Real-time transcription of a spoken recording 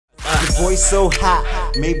Your voice so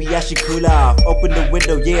hot, maybe I should cool off. Open the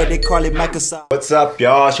window, yeah, they call it Microsoft. What's up,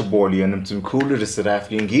 y'all? It's your boy Leon. I'm too cool. This is the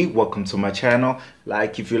African Geek. Welcome to my channel.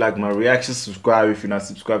 Like if you like my reactions, subscribe if you're not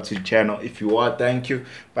subscribed to the channel. If you are, thank you.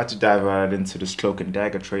 About to dive right into this Cloak and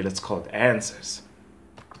Dagger trailer. It's called Answers.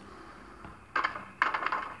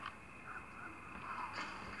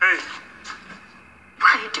 Hey,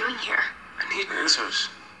 What are you doing here? I need answers.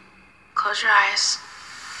 Close your eyes.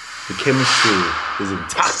 The chemistry is This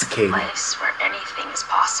intoxicating. place where anything is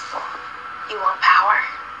possible. You want power?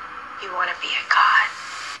 You want to be a god?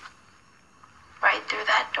 Right through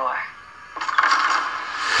that door.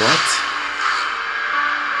 What?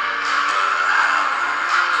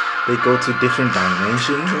 They go to different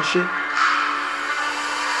dimensions and shit?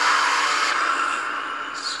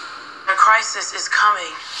 A crisis is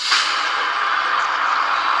coming.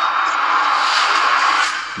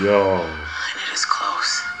 Yo. And it is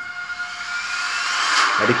close.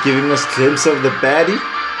 Are they giving us a glimpse of the baddie?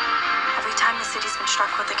 Every time the city's been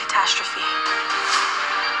struck with a catastrophe,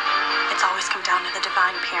 it's always come down to the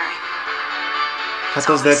divine pairing. How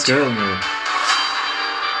does that girl know?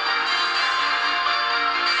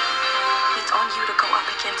 It's on you to go up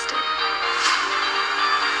against it.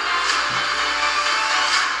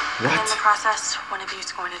 And in What? the process, one of you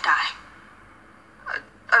is going to die.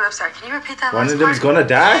 I'm sorry, can you repeat that One last of them's part? gonna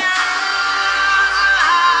die?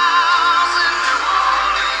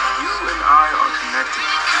 You and I are connected.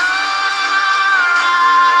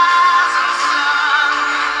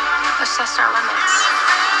 Let's test our limits.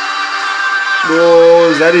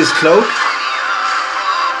 Whoa, is that his cloak? I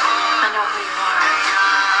know who you are.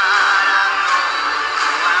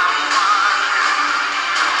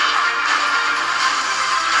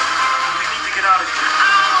 We need to get out of here.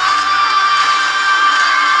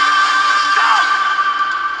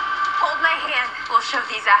 Hold my hand. We'll show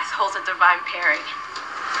these assholes a divine pairing.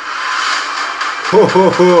 Ho ho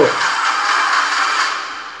ho!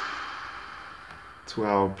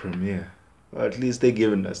 2-hour premiere. Well, at least they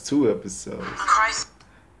giving us 2 episodes. Christ.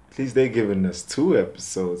 At least they giving us 2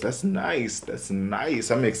 episodes. That's nice. That's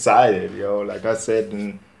nice. I'm excited, yo. Like I said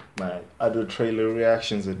in my other trailer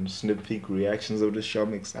reactions and sneak peek reactions of the show,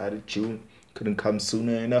 I'm excited. June couldn't come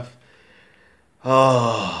sooner enough.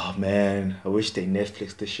 Oh man, I wish they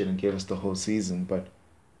Netflixed this shit and gave us the whole season, but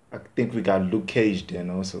I think we got Luke Cage then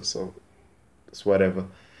also, so it's whatever.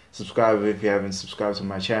 Subscribe if you haven't subscribed to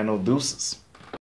my channel. Deuces.